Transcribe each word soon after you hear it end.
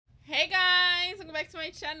welcome back to my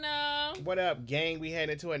channel. What up, gang? We head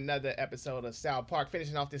into another episode of South Park,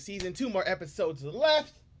 finishing off this season. 2 more episodes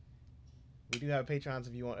left. We do have Patrons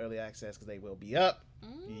if you want early access, because they will be up.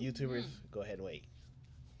 You YouTubers, go ahead and wait.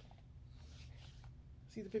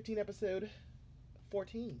 Season 15, episode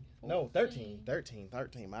 14. No, 13. 13,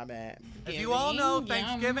 my bad. As you all know,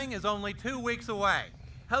 Thanksgiving is only 2 weeks away.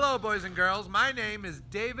 Hello, boys and girls. My name is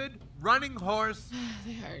David Running Horse.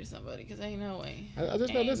 They hired somebody because ain't no way. I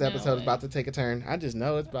just know this episode is about to take a turn. I just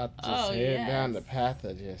know it's about to just head down the path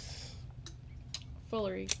of just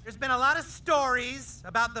foolery. There's been a lot of stories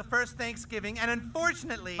about the first Thanksgiving, and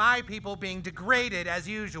unfortunately, my people being degraded as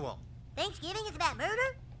usual. Thanksgiving is about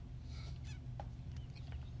murder?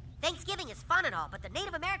 Thanksgiving is fun and all, but the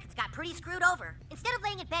Native Americans got pretty screwed over. Instead of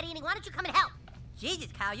laying in bed eating, why don't you come and help? Jesus,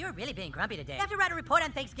 Kyle, you're really being grumpy today. You have to write a report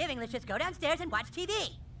on Thanksgiving. Let's just go downstairs and watch TV.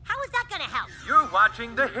 How is that gonna help? You're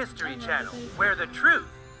watching the History Channel, where the truth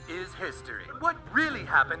is history. What really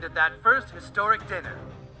happened at that first historic dinner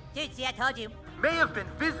Dude, see, I told you. may have been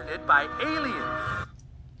visited by aliens.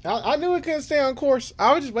 I knew it couldn't stay on course.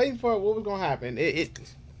 I was just waiting for what was gonna happen. It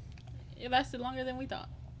lasted longer than we thought.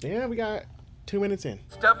 Yeah, we got 2 minutes in.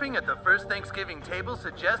 Stuffing at the first Thanksgiving table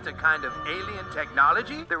suggests a kind of alien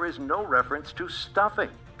technology. There is no reference to stuffing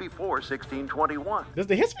before 1621. Does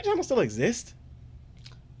the History Channel still exist?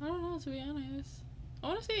 I don't know, to be honest. I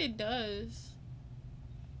want to say it does.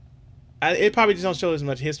 It probably just don't show as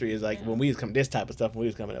much history as like when we was coming this type of stuff when we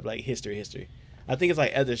was coming up, like history. I think it's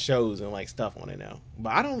like other shows and like stuff on it now,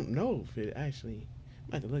 but I don't know if it actually.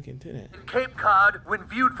 I have to look into that. Cape Cod, when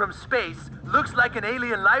viewed from space, looks like an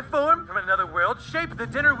alien life form from another world, shaped the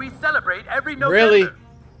dinner we celebrate every November. Really?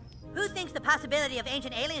 Who thinks the possibility of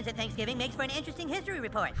ancient aliens at Thanksgiving makes for an interesting history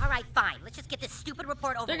report? All right, fine. Let's just get this stupid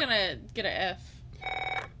report over They're with. gonna get an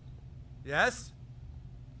F. Yes?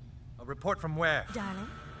 A report from where? Darling?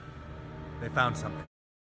 They found something.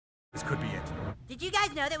 This could be it. Did you guys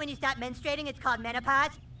know that when you stop menstruating, it's called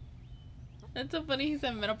menopause? That's so funny. He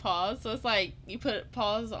said menopause, so it's like you put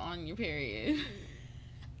pause on your period.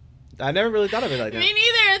 I never really thought of it like that. Me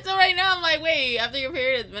neither. So right now I'm like, wait, after your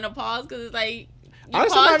period is menopause because it's like.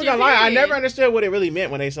 Honestly, I'm not even gonna lie. I never understood what it really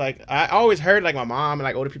meant when it's like. I always heard like my mom and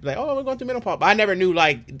like older people like, oh, we're going through menopause, but I never knew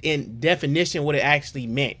like in definition what it actually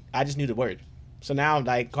meant. I just knew the word. So now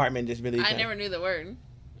like Cartman just really. I never knew the word.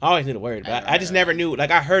 I always knew the word, but I just never knew. Like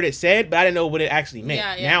I heard it said, but I didn't know what it actually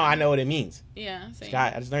meant. Yeah. Now I know what it means. Yeah. Same.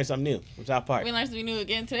 Scott, I just learned something new from South Park. We learned something new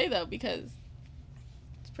again today though because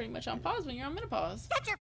it's pretty much on pause when you're on menopause. Shut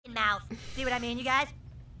your f***ing mouth. See what I mean, you guys?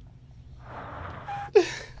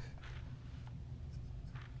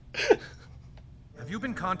 Have you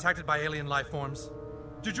been contacted by alien life forms?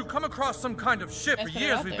 Did you come across some kind of ship? For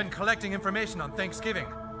years we've been collecting information on Thanksgiving.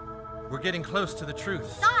 We're getting close to the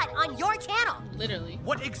truth. Saw it on your channel. Literally.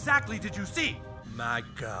 What exactly did you see? My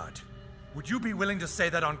God. Would you be willing to say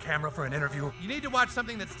that on camera for an interview? You need to watch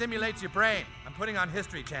something that stimulates your brain. I'm putting on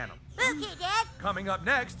History Channel. Okay, Dad. Coming up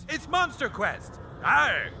next, it's Monster Quest.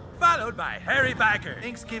 Arrgh! Followed by Harry Biker.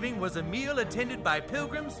 Thanksgiving was a meal attended by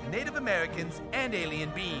pilgrims, Native Americans, and alien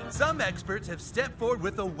beings. Some experts have stepped forward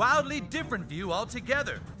with a wildly different view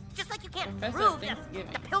altogether. Just like you can't That's prove not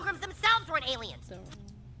that the pilgrims themselves weren't aliens. So,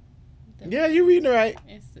 Yeah, you reading it right.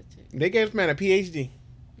 Institute. They gave this man a PhD.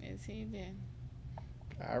 Yes, he did.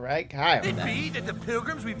 All right, Kyle. It be that the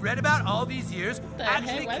pilgrims we've read about all these years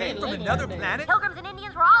actually Why came they from look another like that? planet? Pilgrims and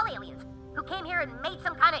Indians were all aliens who came here and made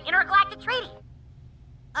some kind of intergalactic treaty.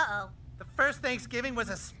 Uh-oh. The first Thanksgiving was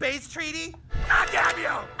a space treaty? God damn you!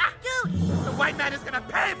 Ah, dude! The white man is gonna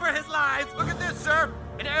pay for his lies! Look at this, sir!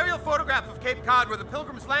 An aerial photograph of Cape Cod where the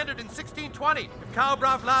pilgrims landed in 1620. If Kyle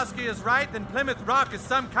Broflovsky is right, then Plymouth Rock is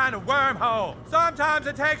some kind of wormhole. Sometimes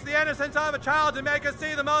it takes the innocence of a child to make us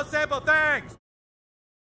see the most simple things.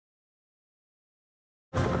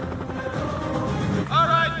 All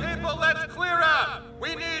right, people, let's clear out.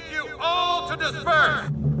 We need you all to disperse.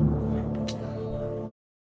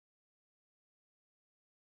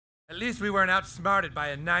 At least we weren't outsmarted by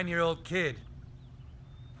a 9-year-old kid.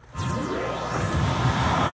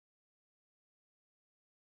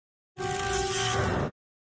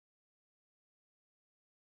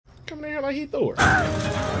 Coming in here like he Thor.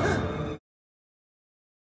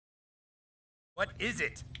 What is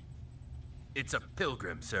it? It's a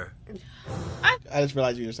pilgrim, sir. I just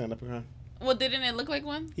realized you were saying leprechaun. Well, didn't it look like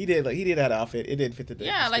one? He did have an outfit. It did fit the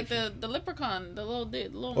Yeah, like the leprechaun, the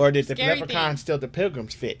little. Or did the scary leprechaun thing. still the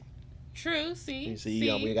pilgrims fit? True. See. You see,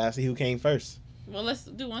 we gotta see who came first. Well, let's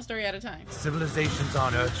do one story at a time. Civilizations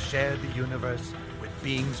on Earth share the universe with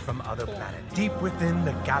beings from other planets. Deep within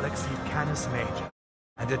the galaxy Canis Major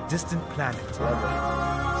and a distant planet.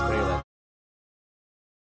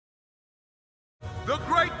 The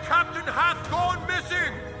great captain hath gone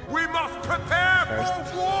missing. We must prepare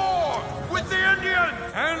for war with the Indians,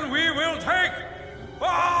 and we will take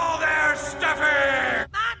all their stuffing.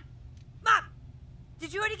 Mom!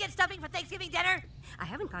 Did you already get stuffing for Thanksgiving dinner? I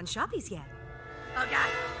haven't gone shopping yet. Oh, God.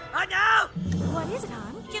 Oh, no! What is it,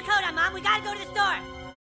 hon? Get your coat on, Mom. We gotta go to the store.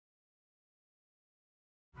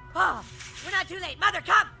 Oh, we're not too late. Mother,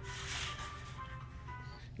 come!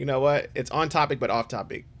 You know what? It's on topic but off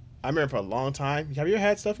topic. I remember for a long time. Have you ever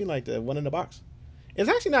had stuffing like the one in the box? It's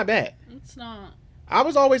actually not bad. It's not. I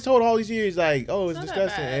was always told all these years like, oh, it's not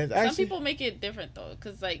disgusting. that And bad. it's actually, Some people make it different though,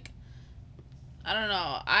 cause like, I don't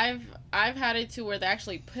know. I've had it to where they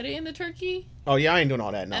actually put it in the turkey. oh yeah, I ain't doing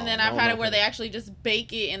all that. No, And then I've had it where they actually just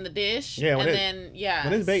bake it in the dish. Yeah, and then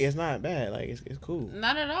when it's baked, it's not bad. Like it's cool.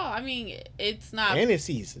 Not at all. I mean, it's not. And it's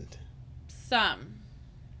seasoned. Some.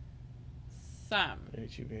 Very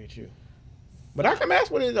true. Very true. But I can mess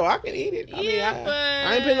with it though. I can eat it. I mean, but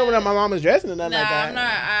I ain't putting over my mama's dressing or nothing like that. I'm not.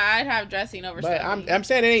 I'd have dressing over. But stuffing. I'm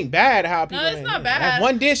saying it ain't bad how people. No, it's not bad. That's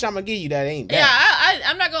one dish I'm gonna give you that ain't bad. Yeah,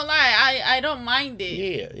 I'm not gonna lie. I don't mind it.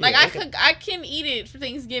 Yeah. Like okay. I can eat it for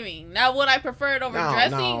Thanksgiving. Now would I prefer it over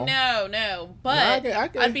dressing? No. But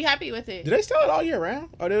I'd be happy with it. Do they sell it all year round,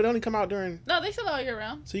 or do it only come out during? No, they sell it all year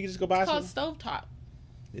round. So you can just go buy some. It's called stovetop.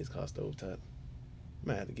 It's called stovetop.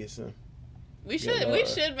 Might have to get some. We should make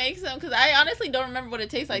some because I honestly don't remember what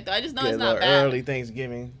it tastes like though. I just know it's not bad. Early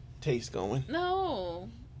Thanksgiving taste going. No.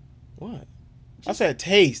 What? I said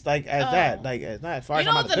taste like as that like as not as far as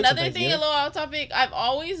I'm about to cook another some thing a little off topic. I've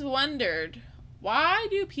always wondered why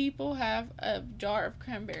do people have a jar of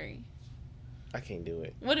cranberry? I can't do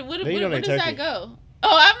it. Where does that go?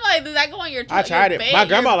 Oh, I'm like, does that go on your? I tried it. My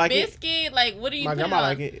grandma like it. Biscuit, like what do you? My put grandma it on?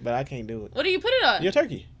 like it, but I can't do it. What do you put it on? Your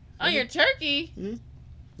turkey. On your turkey. Mm-hmm.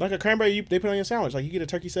 Like a cranberry, they put on your sandwich. Like you get a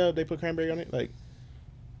turkey sub, they put cranberry on it. Like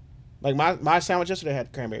my sandwich yesterday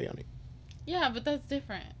had cranberry on it. Yeah, but that's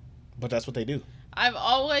different. But that's what they do. I've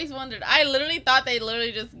always wondered. I literally thought they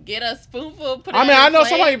literally just get a spoonful, put it I mean, on I know plate.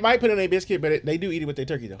 somebody might put it in a biscuit, but they do eat it with their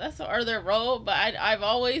turkey though. That's or their roll, but I've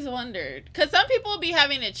always wondered because some people be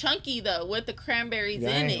having it chunky though with the cranberries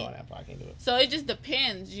in it. I can't do it. So it just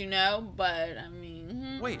depends, you know. But I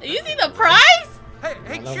mean, Wait. you see the price?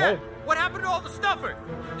 Hey, Chet, what happened to all the stuffing?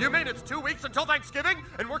 You mean it's 2 weeks until Thanksgiving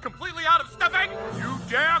and we're completely out of stuffing? You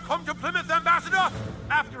dare come to Plymouth, Ambassador?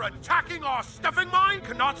 After attacking our stuffing mine,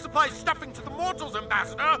 cannot supply stuffing to the mortals,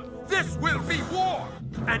 Ambassador. This will be war.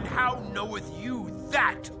 And how knoweth you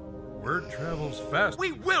that? Word travels fast.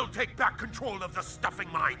 We will take back control of the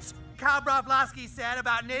stuffing mines. Kyle Broflovsky said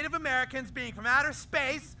about Native Americans being from outer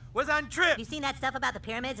space was untrue. Have you seen that stuff about the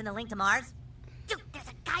pyramids and the link to Mars? Dude, there's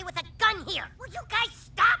a guy with a gun here. Will you guys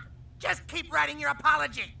stop? Just keep writing your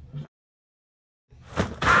apology.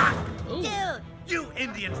 Dude! You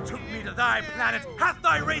Indians took me to thy planet. Hath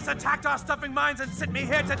thy race attacked our stuffing mines and sent me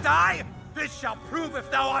here to die? This shall prove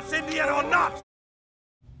if thou art Indian or not.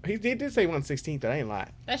 He did say 1/16th. That ain't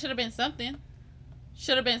lying. That should have been something.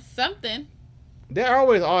 Should have been something. There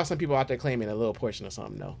always are some people out there claiming a little portion of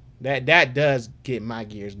something though. That does get my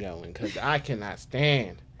gears going because I cannot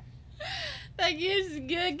stand. Like you just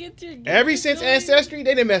gotta get your. Ever since Ancestry,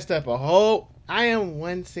 they done messed up a whole. I am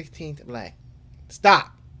 1/16th black.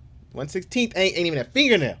 Stop. 1/16th ain't even a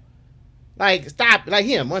fingernail. Like stop. Like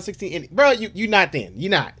him 1/16th. Bro, you not then. You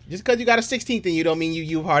not. Just because you got a 16th in you don't mean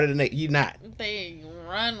you harder than you not. They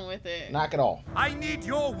run with it. Knock it off. I need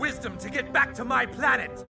your wisdom to get back to my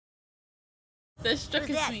planet. That struck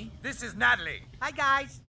me. This is Natalie. Hi,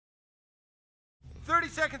 guys. 30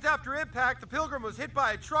 seconds after impact, the Pilgrim was hit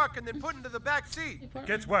by a truck and then put into the back seat.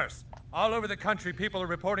 Gets worse. All over the country, people are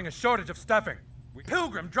reporting a shortage of stuffing.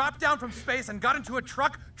 Pilgrim dropped down from space and got into a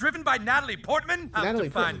truck driven by Natalie Portman. Have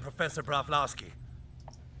to find Professor Broflovsky.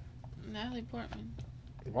 Natalie Portman.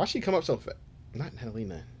 Why she come up so fast? Not Natalie,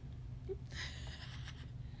 none.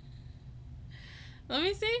 Let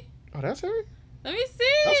me see. Oh, that's her? Let me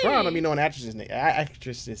see. That's wrong. Let me know an actress's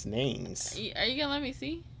names. Are you gonna let me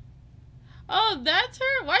see? Oh, that's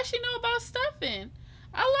her. Why she know about stuffing?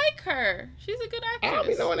 I like her. She's a good actress. I don't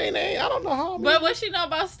be knowing their name. I don't know how. But what she know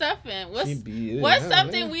about stuffing? What's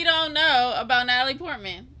something we don't know about Natalie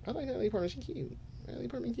Portman? I like Natalie Portman. She's cute. Natalie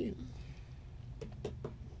Portman cute.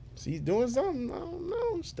 She's doing something. I don't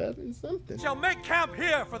know. Stuffing something. Shall make camp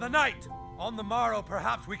here for the night. On the morrow,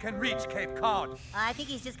 perhaps we can reach Cape Cod. I think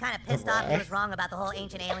he's just kind of pissed off he was wrong about the whole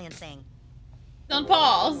ancient alien thing. Don't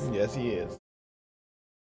pause. Yes, he is.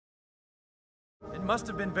 It must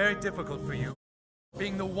have been very difficult for you.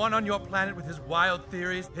 Being the one on your planet with his wild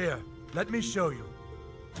theories. Here, let me show you.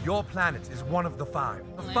 Your planet is one of the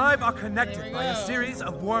 5. The 5 are connected by a series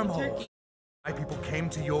of wormholes. My people came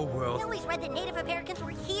to your We world. always read that Native Americans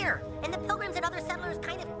were here, and the Pilgrims and other settlers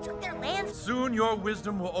kind of took their lands. Soon your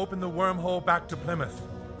wisdom will open the wormhole back to Plymouth.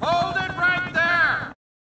 Hold it right there!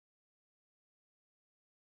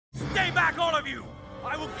 Stay back, all of you!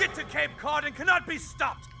 I will get to Cape Cod and cannot be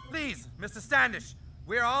stopped! Please, Mr. Standish,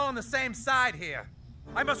 we're all on the same side here.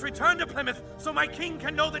 I must return to Plymouth so my king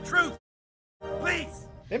can know the truth. Please!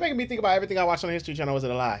 They're making me think about everything I watched on the History Channel was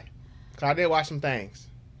it a lie. Cause I did watch some things.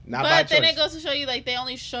 Not by But then choice. it goes to show you, like, they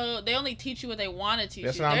only teach you what they want to teach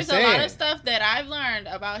That's you. what I'm There's a lot saying. of stuff that I've learned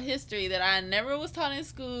about history that I never was taught in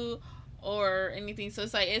school or anything. So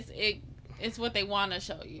it's like it's what they want to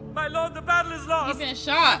show you. My lord, the battle is lost! You've been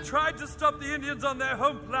shot. We tried to stop the Indians on their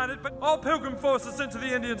home planet, but all Pilgrim forces sent to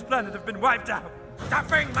the Indians' planet have been wiped out.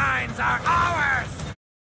 Stuffing mines are ours!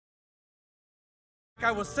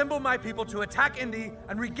 I will assemble my people to attack Indy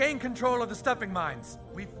and regain control of the stuffing mines.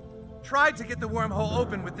 We've tried to get the wormhole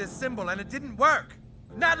open with this symbol, and it didn't work.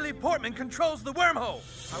 Natalie Portman controls the wormhole.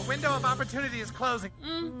 Our window of opportunity is closing.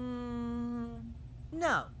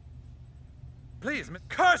 No. Please,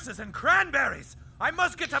 curses and cranberries! I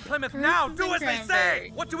must get to Plymouth now. Curses Do and as they say.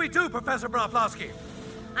 cranberries. What do we do, Professor Broflovsky?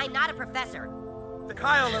 I'm not a professor. The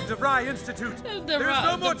Kyle of DeVry Institute. There is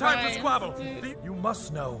no more time for squabble. You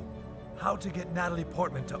must know how to get Natalie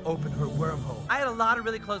Portman to open her wormhole. I had a lot of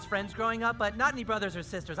really close friends growing up, but not any brothers or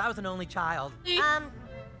sisters. I was an only child.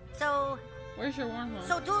 So Where's your wormhole?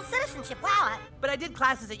 So dual citizenship, wow. But I did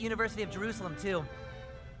classes at University of Jerusalem, too.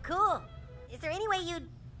 Cool. Is there any way you'd,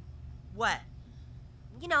 What?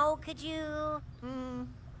 you know, could you...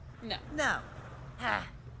 No. No. Ah,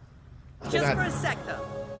 Just for a sec, though.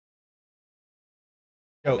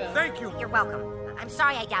 Yo. Thank you. You're welcome. I'm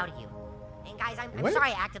sorry I doubted you. And guys, I'm What? sorry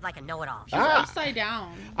I acted like a know-it-all. She's Ah. upside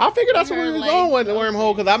down. I figured that's where Her we was legs going with the open.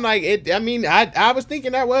 wormhole because I'm like it. I mean, I was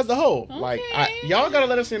thinking that was the hole. Like Okay. y'all gotta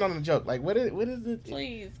let us in on the joke. Like what is it?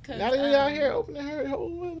 Please. Cause, Now that we out here opening her hole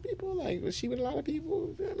with people, like was she with a lot of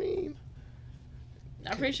people? I mean,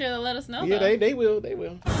 I'm pretty sure they'll let us know. yeah, though. they will. For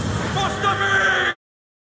stuffing!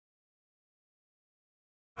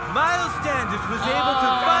 Miles Standish was able to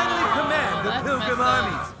finally command the that's Pilgrim messed up.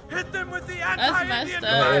 armies. Hit them with the messed anti-Indian up.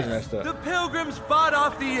 That is fire. messed up. The Pilgrims fought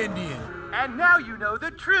off the Indians. And now you know the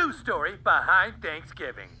true story behind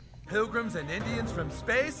Thanksgiving. Pilgrims and Indians from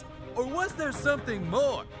space? Or was there something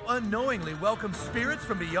more? Unknowingly welcome spirits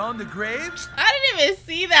from beyond the grave? I didn't even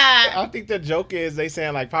see that. I think the joke is they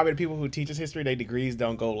saying like probably the people who teach us history, their degrees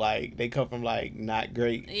don't go like they come from like not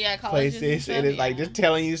great Yeah, colleges and places, stuff, and it's like yeah. just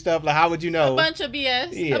telling you stuff. Like how would you know? A bunch of BS.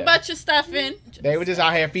 Yeah. A bunch of stuffing. They were just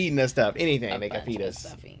out here feeding us stuff. Anything A they can bunch feed of us.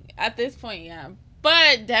 stuffing. At this point, yeah.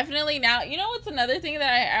 But definitely now, you know what's another thing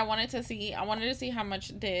that I wanted to see? I wanted to see how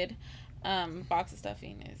much did box of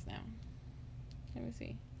stuffing is now. Let me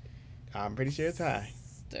see. I'm pretty sure it's high.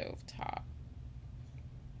 Stovetop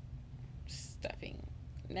stuffing.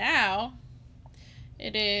 Now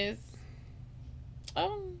it is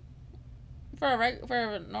for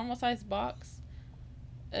a normal size box,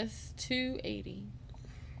 it's $2.80.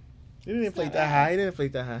 It didn't inflate not that bad. high. It didn't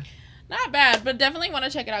inflate that high. Not bad, but definitely want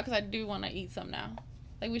to check it out because I do want to eat some now.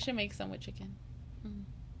 Like we should make some with chicken,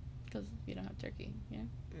 because we don't have turkey. Yeah.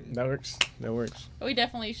 That works. That works. We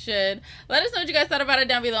definitely should. Let us know what you guys thought about it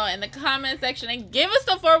down below in the comment section. And give us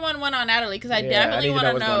the 411 on Natalie, because I Yeah, I definitely need to want know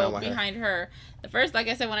to what's going on know with her. behind her. The first, like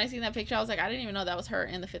I said, when I seen that picture, I was like, I didn't even know that was her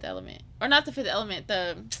in The Fifth Element. Or not The Fifth Element,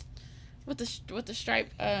 with the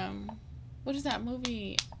striped, what is that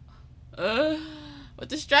movie? With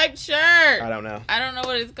the striped shirt. I don't know. I don't know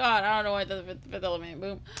what it's called. I don't know why the Fifth Element.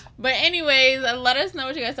 Boom. But anyways, let us know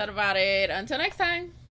what you guys thought about it. Until next time.